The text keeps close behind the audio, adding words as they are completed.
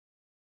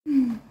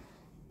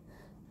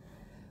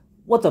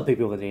What's up,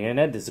 people of the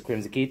internet? This is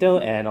Crimson Quito,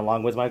 and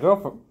along with my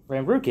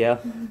girlfriend Rukia,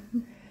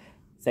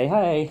 say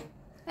hi.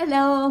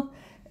 Hello.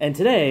 And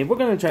today we're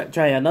gonna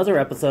try another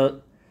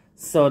episode,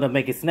 so to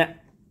make it snap.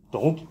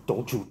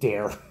 Don't you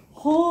dare!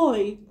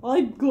 Hi,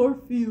 I'm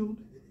Garfield.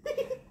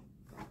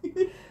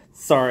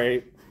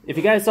 Sorry, if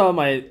you guys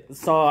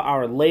saw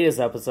our latest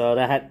episode,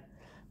 I had.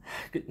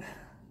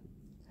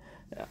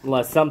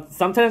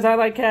 Sometimes I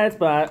like cats,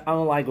 but I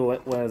don't like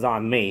it when it's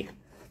on me.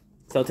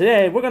 So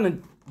today we're gonna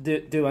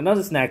do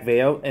another snack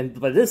video,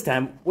 but this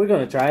time we're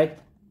gonna try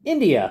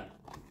India.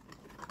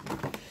 How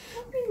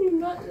can you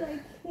not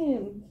like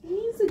him?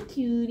 He's a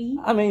cutie.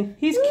 I mean,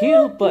 he's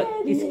cute, but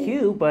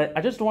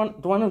I just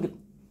want to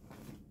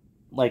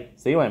like,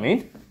 see what I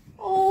mean?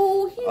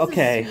 Oh, he's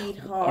okay. a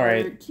sweetheart. All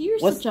right. You're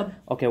such a...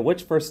 Okay,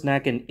 which first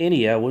snack in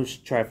India we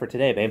should try for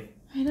today, babe?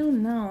 I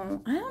don't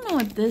know. I don't know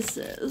what this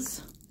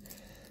is.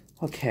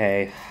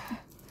 Okay.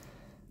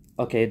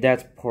 Okay,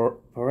 that's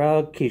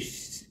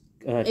Parag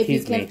if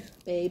you can't,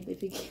 babe,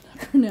 if you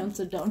can't pronounce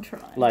it, don't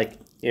try. Like,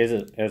 here's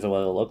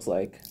what it looks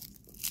like.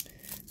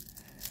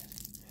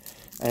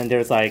 And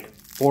there's like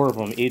 4 of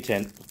them each,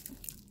 and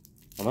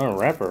I'm not a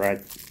rapper,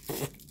 right?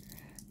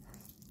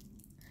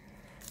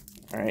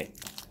 Alright.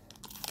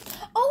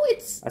 Oh,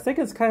 it's... I think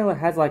it's kind of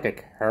has like a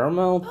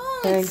caramel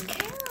thing. It's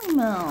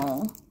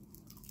caramel.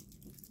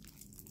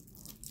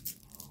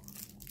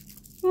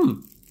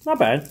 Not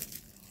bad.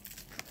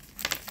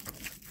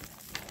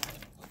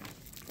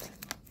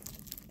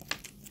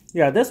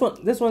 Yeah, this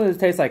one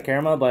tastes like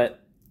caramel,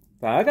 but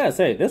I gotta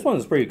say, this one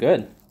is pretty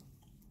good.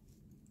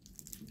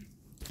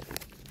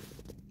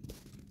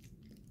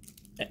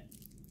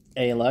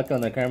 Any luck on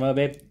the caramel,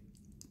 babe?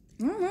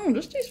 I don't know,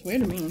 this tastes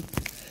weird to me.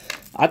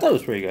 I thought it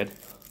was pretty good.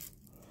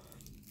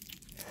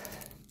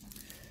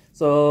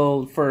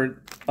 So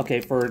for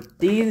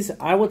these,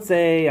 I would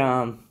say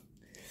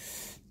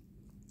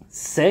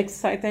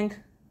 6, I think.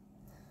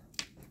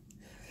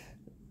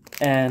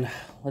 And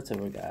let's see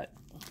what we got.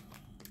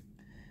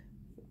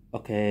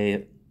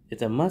 Okay,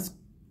 it's a musk.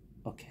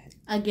 Okay.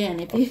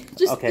 Again, if you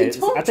just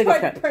don't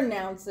try to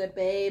pronounce it,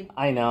 babe.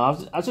 I know.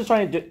 I was just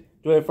trying to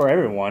do it for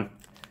everyone.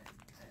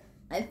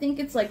 I think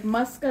it's like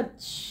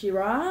muscat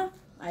shira.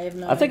 I have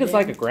no idea. I think it's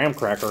like a graham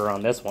cracker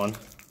on this one.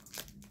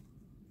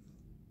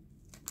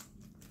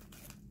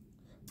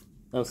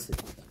 Let's see.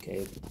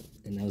 Okay,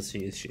 and now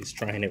she's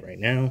trying it right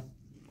now.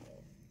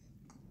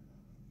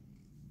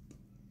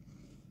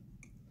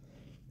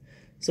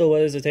 So what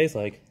does it taste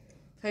like?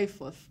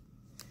 Tasteless.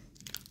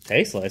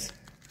 Tasteless?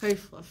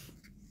 Tasteless.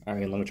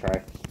 Alright, let me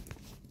try.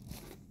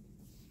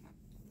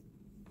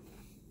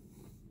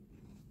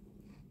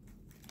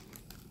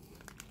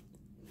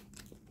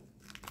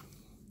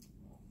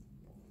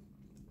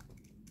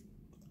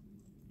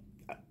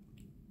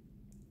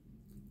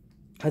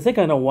 I think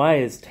I know why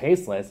it's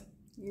tasteless.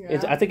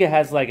 Yeah. I think it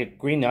has like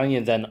green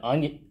onions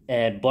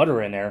and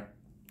butter in there.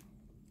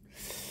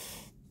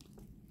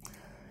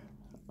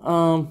 3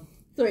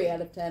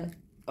 out of 10.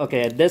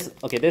 Okay, this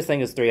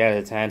thing is 3 out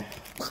of 10.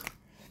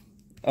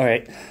 All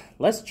right,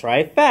 let's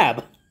try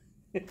Fab.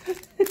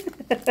 That's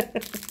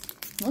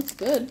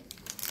good.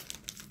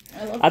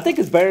 I think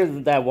it's better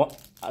than that one.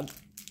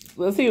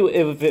 Let's see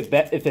if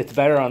it's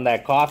better on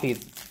that coffee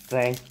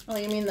thing. Oh,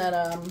 you mean that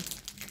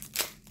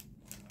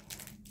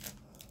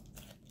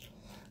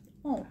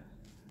Oh. All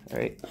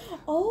right.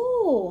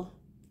 Oh.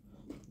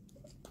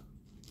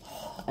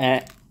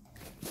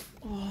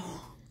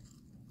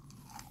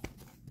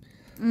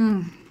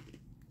 Oh.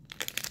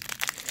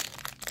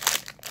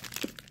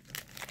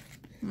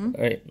 All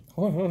right,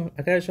 hold on,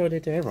 I gotta show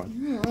it to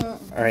everyone.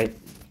 All right,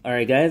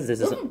 guys,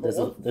 this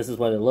is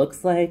what it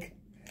looks like,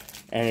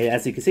 and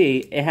as you can see,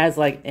 it has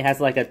like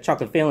a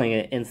chocolate filling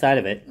inside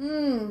of it.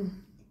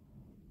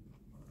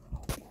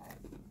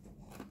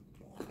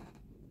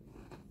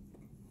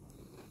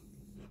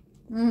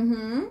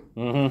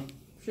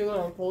 See what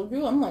I told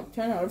you? I'm like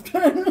 10 out of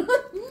 10.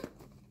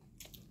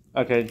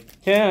 Okay,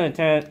 10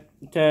 out of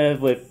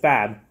 10 with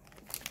Fab.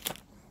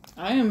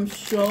 I am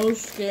so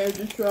scared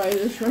to try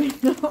this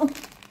right now.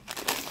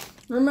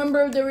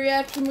 Remember the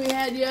reaction we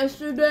had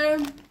yesterday?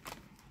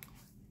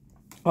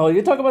 Oh,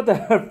 you talk about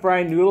the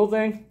fried noodle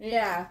thing?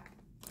 Yeah.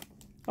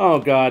 Oh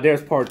god,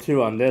 there's part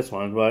 2 on this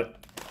one,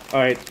 but...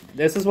 Alright,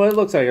 this is what it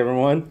looks like,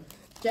 everyone.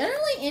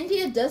 Generally,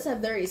 India does have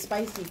very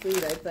spicy food,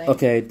 I think.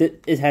 Okay,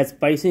 it has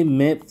spicy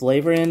mint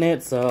flavor in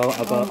it, so...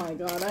 Oh my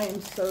god, I am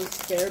so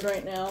scared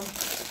right now.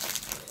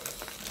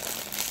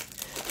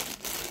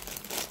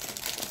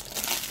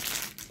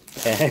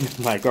 And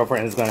my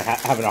girlfriend is gonna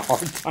having a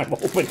hard time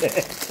opening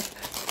it.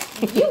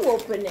 You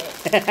open it.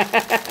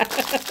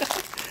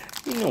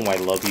 You know I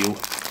love you. No,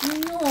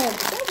 but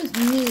that was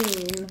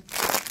mean.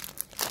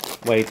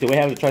 Wait, do we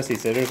have the trusty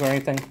scissors or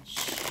anything?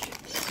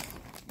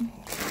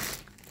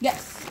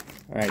 Yes.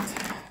 Alright.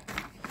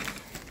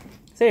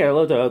 Say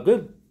hello to a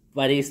good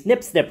buddy,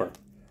 Snip Snipper.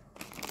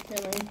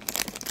 Really?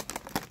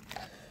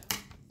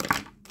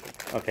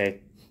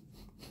 Okay.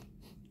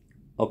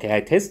 Okay,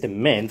 I taste the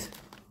mint.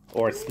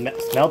 Or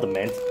smell the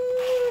mint.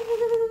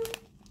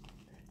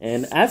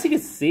 And as you can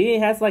see,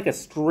 it has like a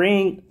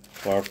string.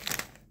 Or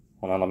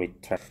hold on, let me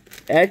turn.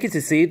 As you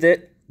can see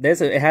that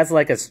it has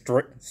like a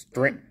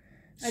string.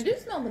 I do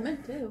smell the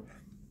mint too.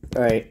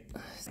 All right,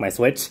 my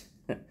switch.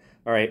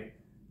 All right,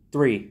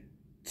 3,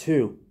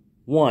 2,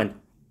 1.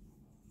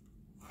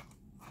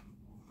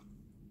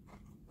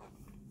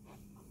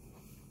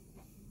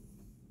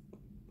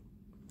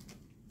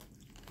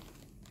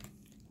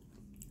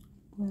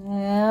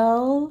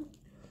 Well.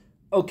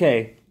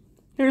 Okay,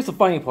 here's the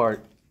funny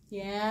part.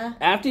 Yeah.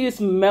 After you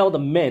smell the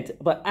mint,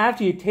 but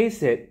after you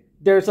taste it,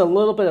 there's a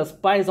little bit of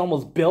spice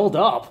almost build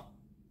up.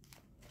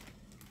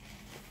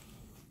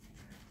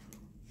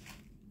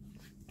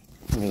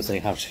 I'm gonna say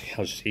how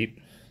she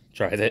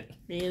tried it.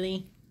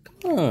 Really?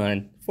 Come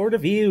on, for the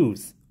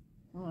views.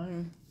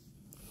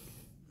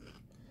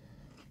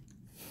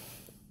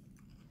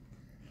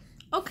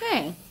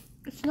 Okay,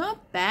 it's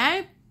not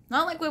bad.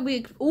 Not like what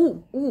we.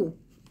 Ooh.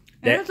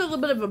 There's a little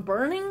bit of a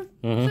burning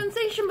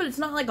sensation, but it's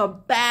not like a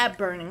bad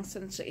burning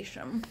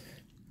sensation.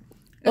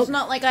 It's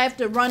not like I have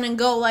to run and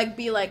go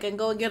and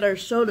go get our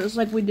sodas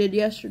like we did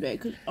yesterday.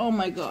 Cause oh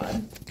my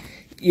god.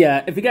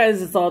 Yeah, if you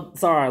guys saw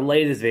our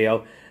latest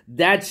video,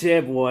 that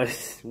chip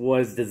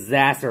was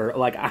disaster.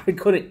 Like I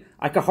could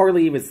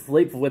hardly even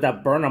sleep with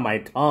that burn on my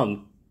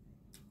tongue.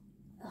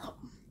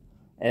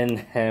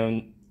 And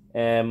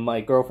my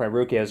girlfriend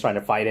Rukia is trying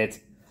to fight it.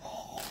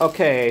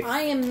 Okay.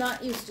 I am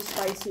not used to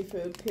spicy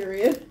food,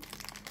 period.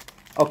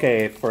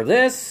 Okay, for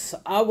this,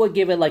 I would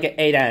give it like an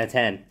 8 out of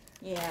 10.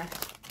 Yeah.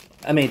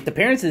 I mean, the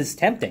appearance is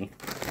tempting.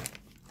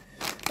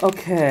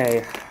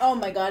 Okay. Oh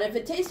my god, if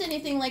it tastes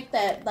anything like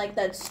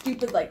that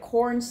stupid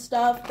corn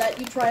stuff that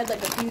you tried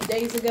like a few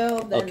days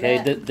ago, then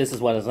okay, this is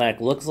what a snack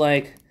looks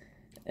like.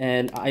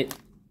 And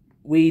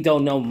we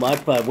don't know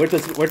much, but we're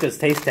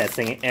just taste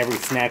testing every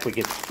snack we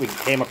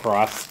came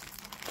across.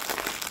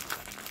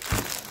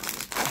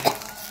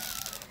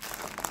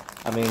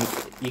 I mean,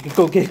 you can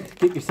go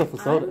get yourself a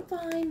soda. I'm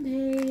fine,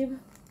 babe.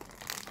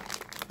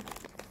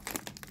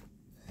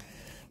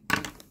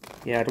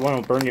 Yeah, I don't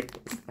want to burn your.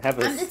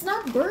 It's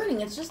not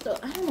burning. It's just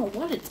I don't know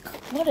what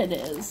it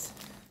is.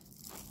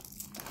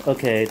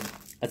 Okay,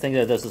 I think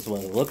that this is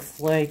what it looks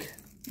like.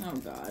 Oh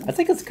god. I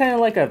think it's kind of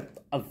like a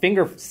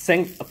finger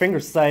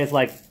size,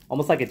 like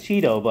almost like a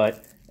Cheeto,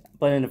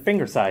 but in a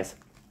finger size.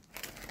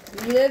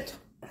 Eat it.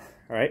 All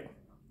right.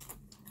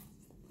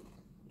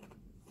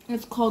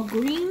 It's called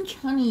green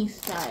chutney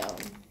style.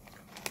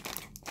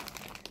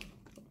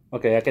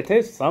 Okay, I can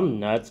taste some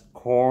nuts,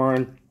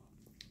 corn,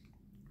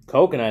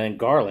 coconut, and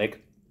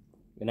garlic,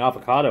 and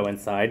avocado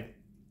inside.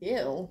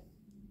 Ew.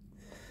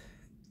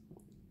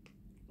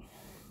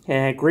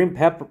 And green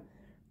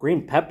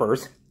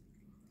peppers.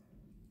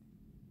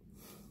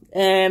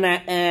 And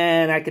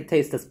I could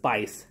taste the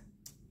spice.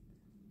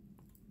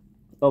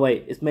 Oh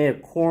wait, it's made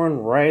of corn,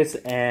 rice,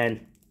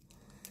 and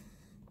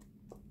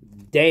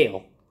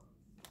Dale.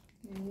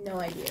 No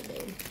idea,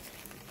 babe.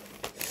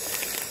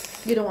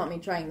 You don't want me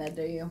trying that,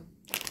 do you?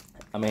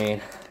 I mean,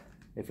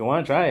 if you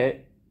want to try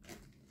it.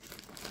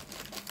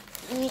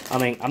 I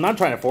mean, I'm not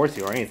trying to force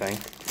you or anything.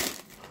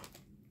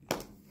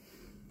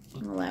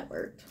 Well, that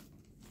worked.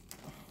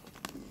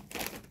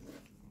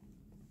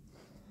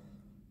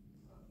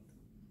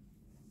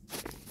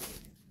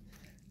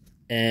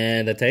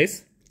 And the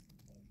taste?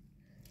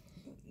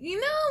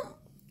 You know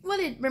what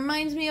it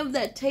reminds me of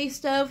that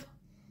taste of?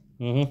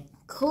 Mm-hmm.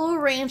 Cool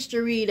Ranch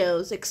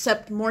Doritos,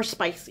 except more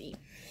spicy.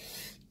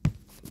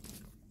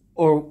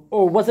 Or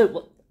was it...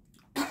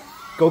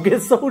 Go get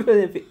soda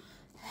if it...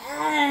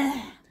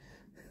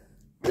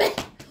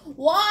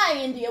 Why,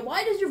 India?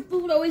 Why does your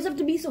food always have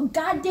to be so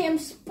goddamn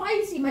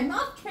spicy? My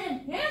mouth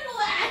can't handle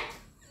that!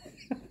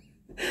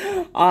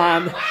 Stop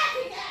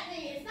laughing at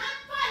me! It's not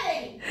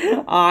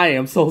funny! I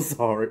am so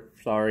sorry.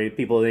 Sorry,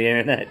 people of the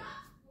internet.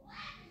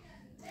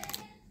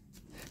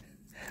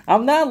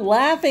 I'm not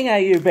laughing at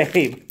you,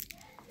 babe.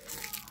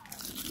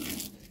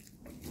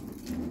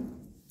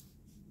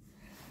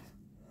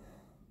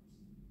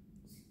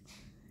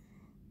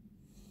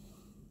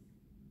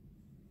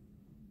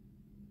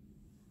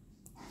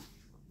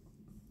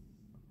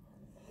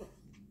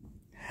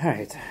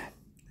 Alright.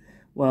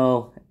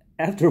 Well,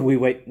 after we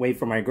wait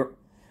for my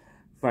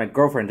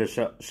girlfriend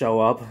to show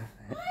up,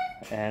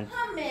 and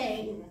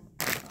Coming.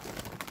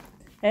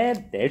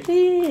 And there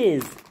she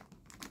is.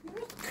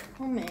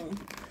 Coming.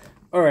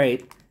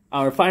 Alright,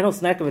 our final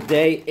snack of the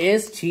day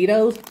is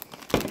Cheetos.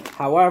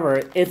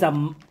 However, it's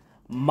a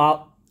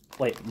masala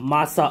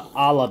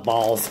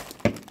balls.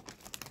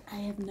 I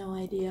have no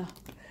idea.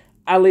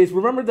 At least,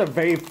 remember the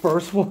very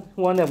first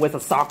one that with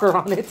a soccer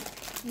on it?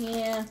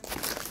 Yeah.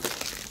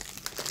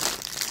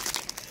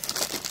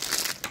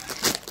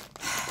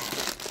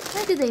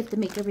 Why do they have to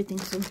make everything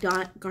so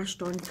gosh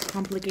darn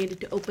complicated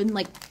to open?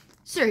 Like,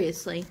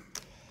 seriously.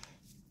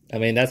 I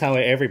mean, that's how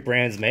every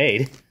brand's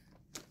made.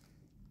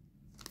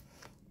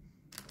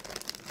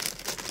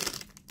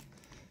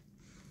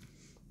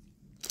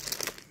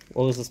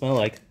 What does it smell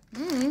like?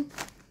 You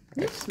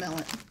smell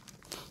it.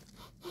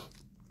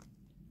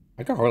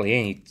 I got hardly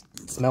any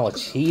smell of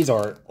cheese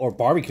or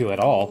barbecue at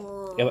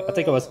all. I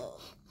think it was.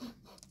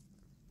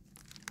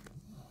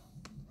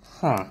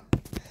 Huh.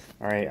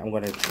 Alright, I'm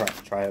gonna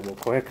try it real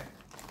quick.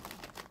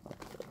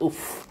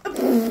 Oof.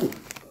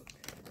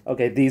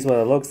 Okay, these what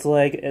it looks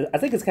like. I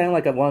think it's kind of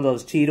like one of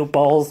those Cheeto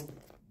balls,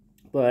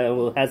 but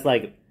it has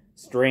like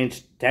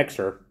strange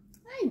texture.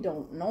 I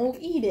don't know.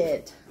 Eat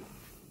it.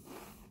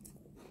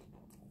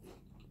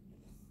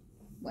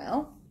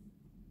 Well.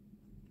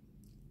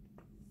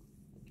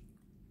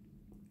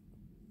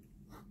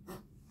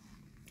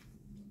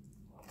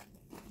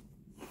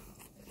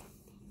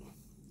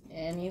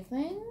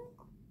 Anything?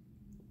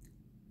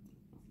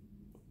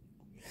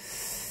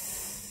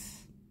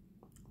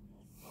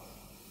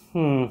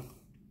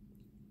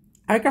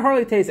 I can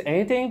hardly taste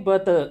anything,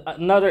 but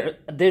another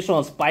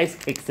additional spice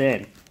kicks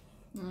in.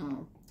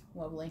 Mm,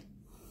 lovely.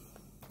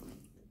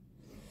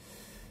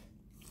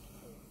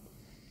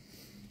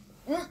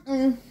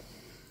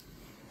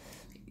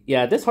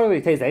 Yeah, this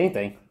hardly tastes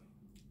anything.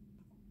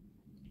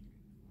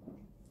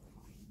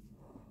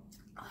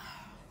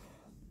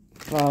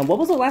 What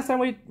was the last time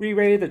we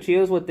rated the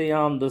Cheetos with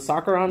the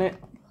soccer on it?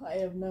 I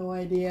have no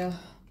idea.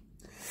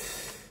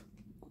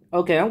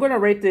 Okay, I'm gonna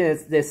rate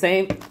the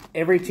same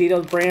every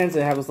Cheetos brands.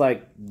 It was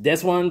like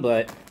this one,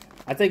 but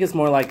I think it's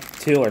more like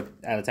 2 out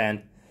of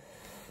 10.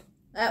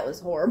 That was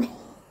horrible.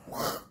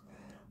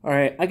 All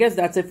right, I guess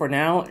that's it for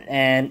now.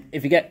 And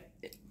if you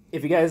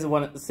guys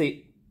want to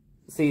see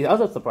the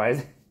other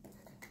surprise,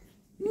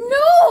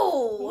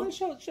 no,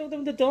 show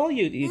them the doll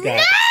you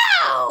got.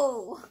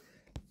 No.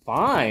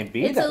 Fine,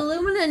 be It's that. a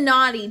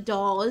Illuminati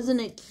doll, isn't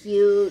it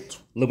cute?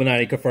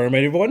 Illuminati confirm,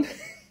 everyone.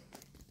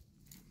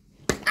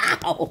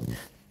 Ow!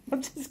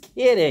 I'm just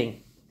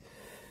kidding.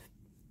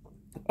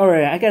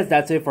 Alright, I guess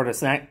that's it for the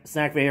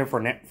snack video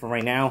for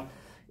right now.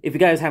 If you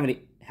guys have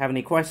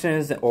any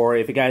questions, or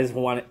if you guys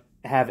want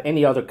to have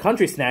any other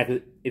country snack,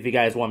 if you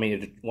guys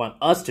want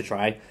us to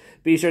try,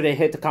 be sure to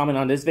hit the comment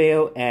on this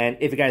video. And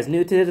if you guys are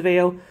new to this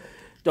video,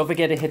 don't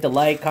forget to hit the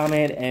like,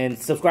 comment, and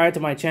subscribe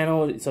to my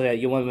channel so that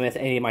you won't miss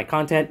any of my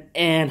content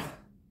and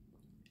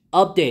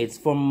updates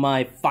for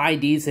my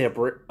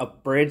 5Ds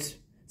abridged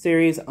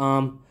series.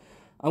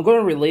 I'm going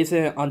to release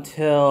it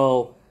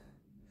until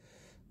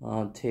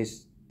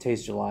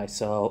today's July,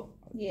 so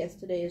Yes,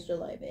 today is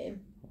July, babe.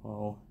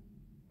 oh,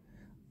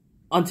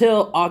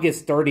 until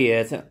August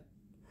 30th,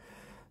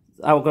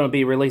 I'm going to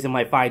be releasing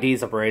my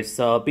 5Ds abridged.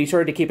 So be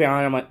sure to keep an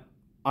eye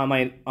on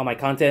my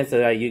content so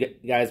that you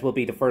guys will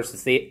be the first to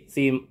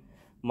see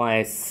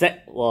my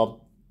set.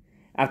 Well,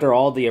 after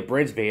all the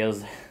abridged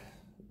videos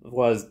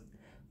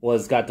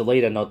got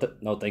deleted,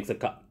 no thanks to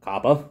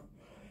Kappa.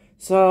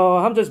 So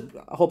I'm just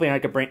hoping I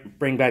could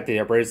bring back the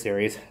abridged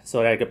series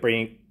so that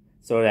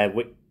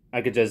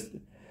I could just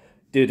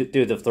do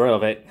the thrill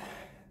of it.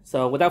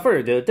 So without further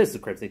ado, this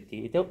is Cryptic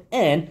Tito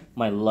and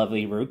my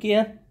lovely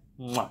Rukia.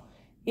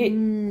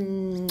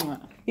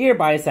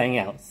 Hereby signing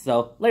out.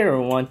 So later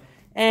everyone,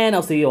 and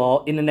I'll see you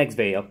all in the next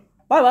video.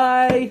 Bye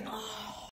bye.